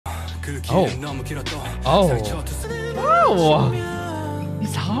Oh. Oh.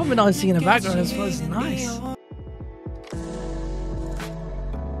 He's harmonizing in the background as well. It's nice.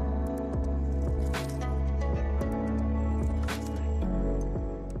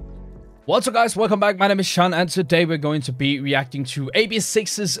 What's up, guys? Welcome back. My name is Shun, and today we're going to be reacting to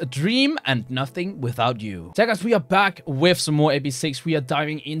AB6IX's Dream and Nothing Without You. So guys, we are back with some more AB6IX. We are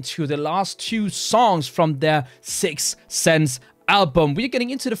diving into the last two songs from their 6th Sense album. We're getting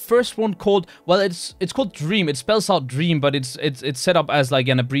into the first one called, well, it's called Dream. It spells out dream, but it's set up as like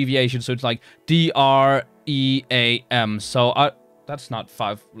an abbreviation, so it's like D.R.E.A.M. So that's not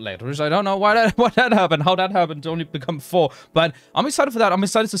 5 letters. I don't know why that happened, how that happened to only become 4. But I'm excited for that. I'm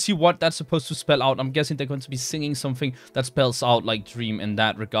excited to see what that's supposed to spell out. I'm guessing they're going to be singing something that spells out like dream in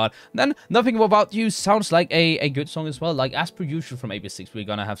that regard. And then Nothing Without You sounds like a good song as well. Like as per usual from AB6IX, we're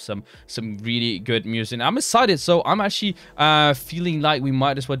gonna have some really good music. And I'm excited. So I'm actually feeling like we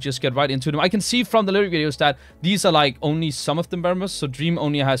might as well just get right into them. I can see from the lyric videos that these are like only some of the members. So Dream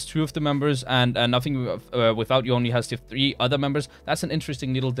only has 2 of the members, and Nothing Without You only has the 3 other members. That's an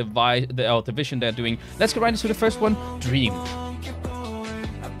interesting little division they're doing. Let's get right into the first one, Dream.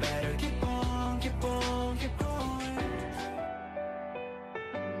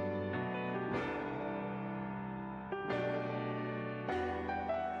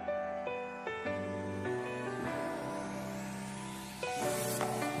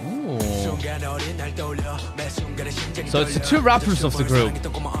 Ooh. So it's the 2 rappers of the group.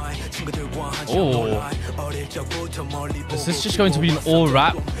 Oh. Is this just going to be an all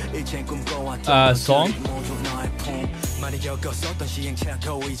rap song?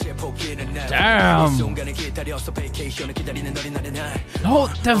 Damn. No,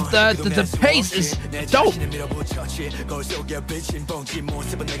 the pace is dope.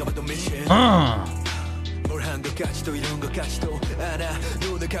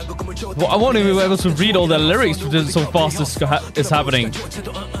 Well, I won't even be able to read all the lyrics so fast this is happening.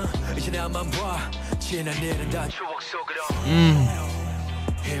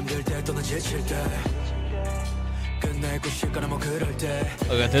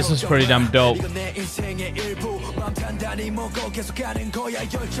 Okay, this is pretty damn dope.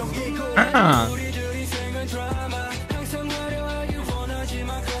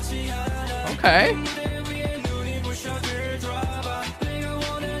 Okay.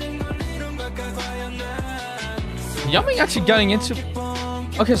 Yumming actually getting into...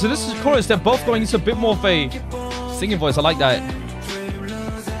 Okay, so this is chorus. They're both going into a bit more of a singing voice. I like that.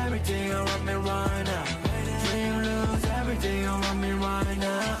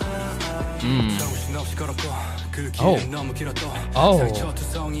 Oh. Oh.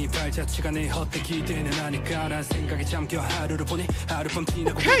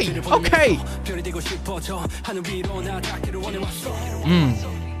 Okay. Okay.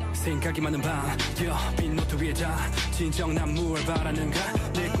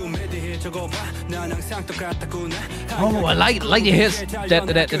 Oh, I like the hits.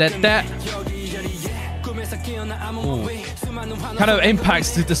 That. Ooh. Kind of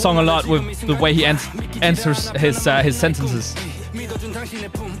impacts the song a lot with the way he answers his sentences.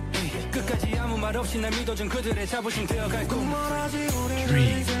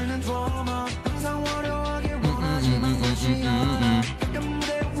 Dream.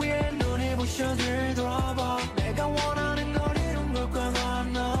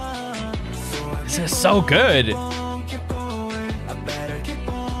 This is so good.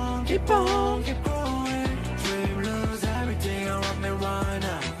 Keep on.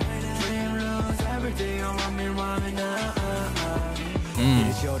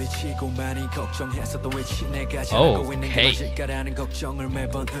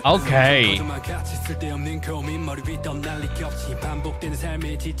 Okay.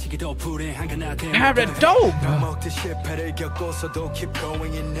 Have it dope.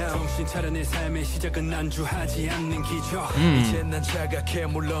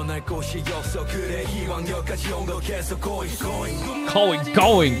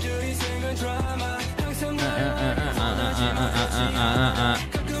 Going.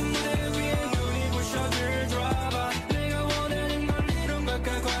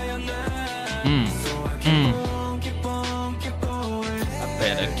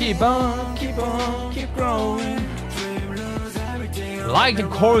 Keep on, keep growing. Like the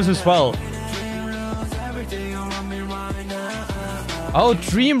chorus as well. Oh,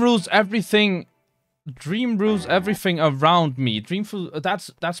 Dream rules everything Dream rules everything around me.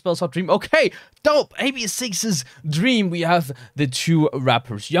 That spells out dream. Okay, dope. AB6IX's Dream. We have the two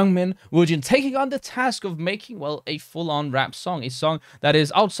rappers, Youngmin, Woojin, taking on the task of making, well, a full-on rap song. A song that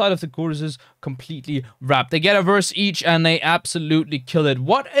is outside of the choruses, completely rap. They get a verse each and they absolutely kill it.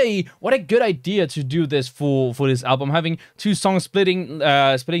 What a good idea to do this for this album. Having two songs splitting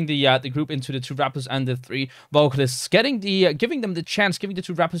the group into the two rappers and the three vocalists, giving the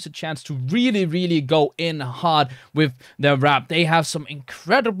two rappers a chance to really go in hard with their rap. They have some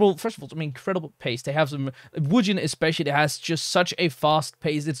incredible, first of all, some incredible pace. They have some, Woojin especially, that has just such a fast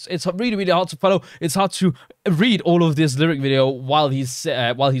pace. It's really hard to follow. It's hard to read all of this lyric video while he's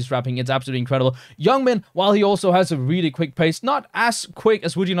rapping. It's absolutely incredible. Youngmin, while he also has a really quick pace, not as quick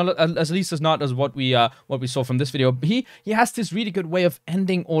as Woojin, at least as not as what we saw from this video. He has this really good way of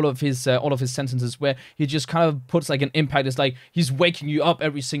ending all of his sentences, where he just kind of puts like an impact. It's like he's waking you up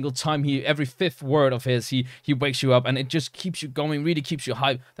every single time. Every fifth word of his, he wakes you up, and it just keeps you going, really keeps you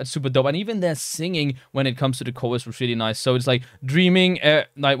hyped. That's super dope. And even their singing when it comes to the chorus was really nice. So it's like dreaming,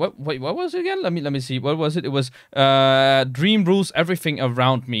 like what was it again? Let me see. What was it? It was dream rules everything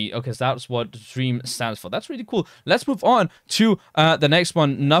around me. Okay, so that's what dream stands for. That's really cool. Let's move on to the next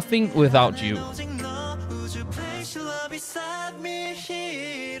one, Nothing Without You.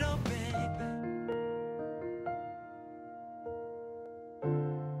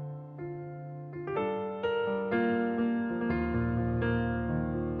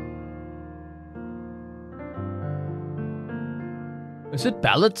 Is it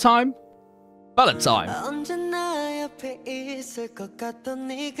ballad time? Ballad time.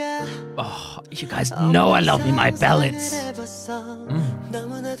 Oh, you guys know I love me my ballads.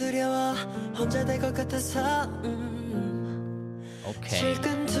 Okay.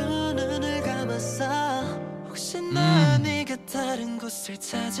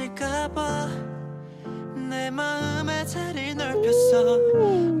 내 마음의 자리 넓혔어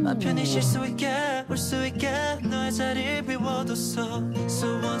맘 편히 쉴 수 있게 올 수 있게 너의 자리 비워뒀어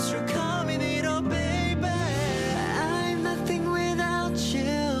So won't you come in little baby I'm nothing without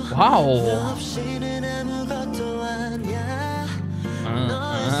you Wow 너 없이는 아무것도 아니야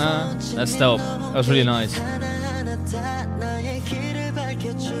That's dope. That was really nice. 하나하나 다 나의 길을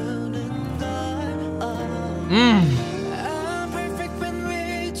밝혀주는 걸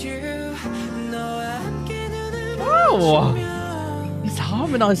Oh, he's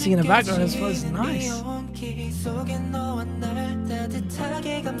harmonizing in the background as well. It's nice.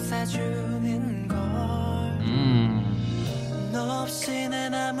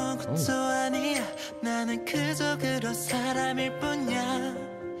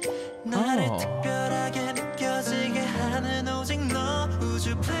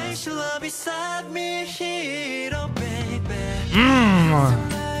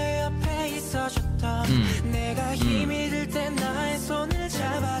 내가 힘이 들 때 나의 손을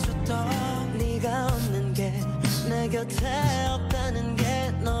잡아줬던 네가 없는 게 내 곁에 없다는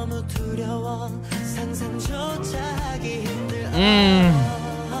게 너무 두려워 상상조차 하기 힘들어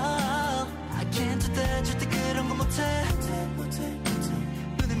I can't do that 절대 그런 거 못해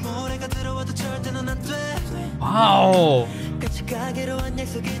눈에 모래가 들어와도 절대는 안 돼 와우 같이 가기로 한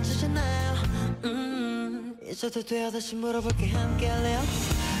약속 잊으셨나요 잊어도 돼요 다시 물어볼게 함께 할래요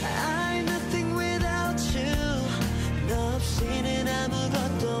I'm nothing without you.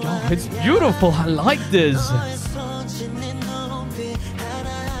 Oh, it's beautiful. I like this.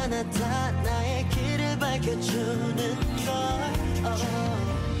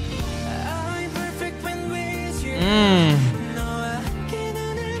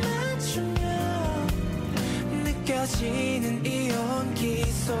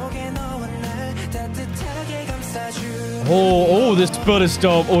 Oh, this bird is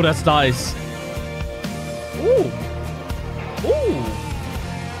dope. Oh, that's nice. Ooh. Ooh.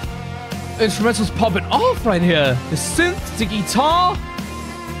 Instrumentals popping off right here. The synth, the guitar.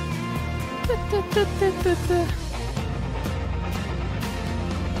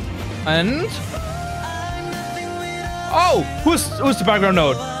 And oh, who's the background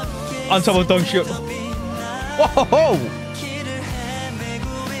note on top of Dong Shio? Whoa!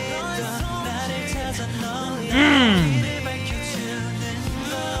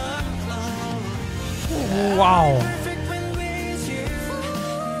 Wow.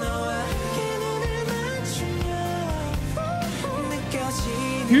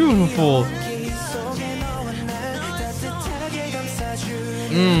 Beautiful.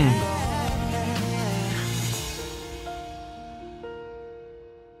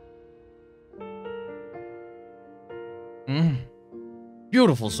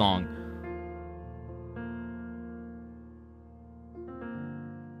 Beautiful song.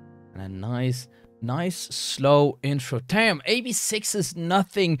 And a nice Nice, slow intro. Damn, AB6 is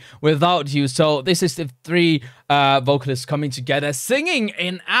nothing without you. So this is the three vocalists coming together, singing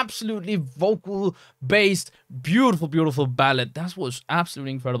an absolutely vocal-based, beautiful, beautiful ballad. That was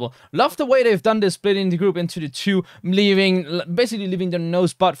absolutely incredible. Love the way they've done this, splitting the group into the two, basically leaving them no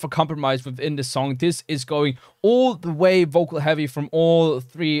spot for compromise within the song. This is going all the way vocal heavy from all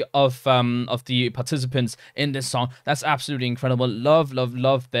three of the participants in this song. That's absolutely incredible. Love, love,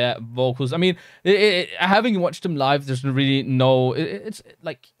 love their vocals. I mean, having watched them live, there's really no,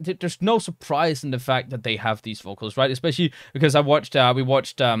 there's no surprise in the fact that they have these vocals, right? Especially because I watched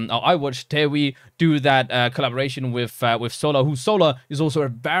D.R.E.A.M do that collaboration with Sola, who Sola is also a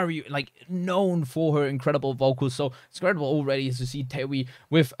very known for her incredible vocals. So it's incredible already to see D.R.E.A.M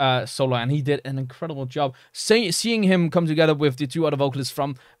with Sola, and he did an incredible job. Seeing him come together with the two other vocalists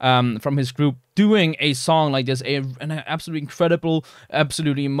from his group, doing a song like this, an absolutely incredible,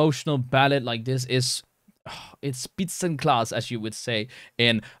 absolutely emotional ballad like this is, it's Spitzenklasse, as you would say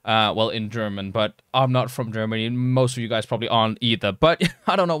in in German, but I'm not from Germany. Most of you guys probably aren't either, but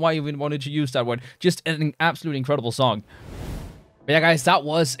I don't know why you even wanted to use that word. Just an absolutely incredible song. But yeah, guys, that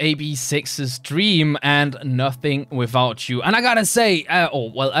was AB6IX's Dream and Nothing Without You. And I gotta say,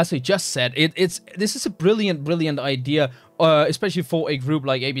 as I just said, this is a brilliant idea, especially for a group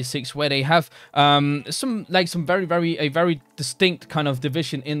like AB6IX, where they have some very distinct kind of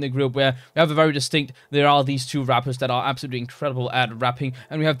division in the group, where we have a very distinct, there are these two rappers that are absolutely incredible at rapping,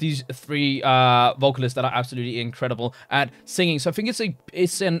 and we have these three vocalists that are absolutely incredible at singing. So I think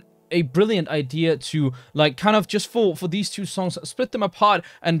it's a brilliant idea to kind of just for these two songs, split them apart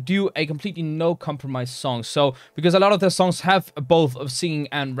and do a completely no compromise song. So because a lot of their songs have both of singing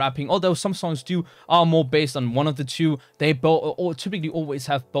and rapping, although some songs are more based on one of the two, they both typically always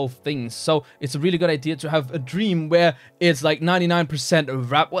have both things. So it's a really good idea to have a Dream where it's like 99%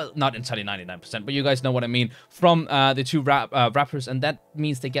 rap, well, not entirely 99%, but you guys know what I mean, from the two rappers, and that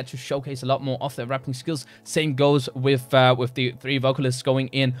means they get to showcase a lot more of their rapping skills. Same goes with the three vocalists going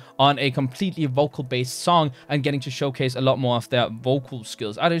in on a completely vocal-based song and getting to showcase a lot more of their vocal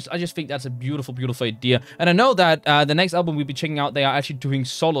skills. I just think that's a beautiful idea. And I know that the next album we'll be checking out, they are actually doing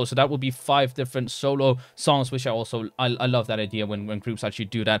solo, so that will be 5 different solo songs, which I love that idea when groups actually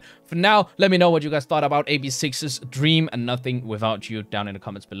do that. For now, let me know what you guys thought about AB6IX's Dream and Nothing Without You down in the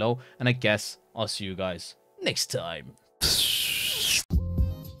comments below, and I guess I'll see you guys next time.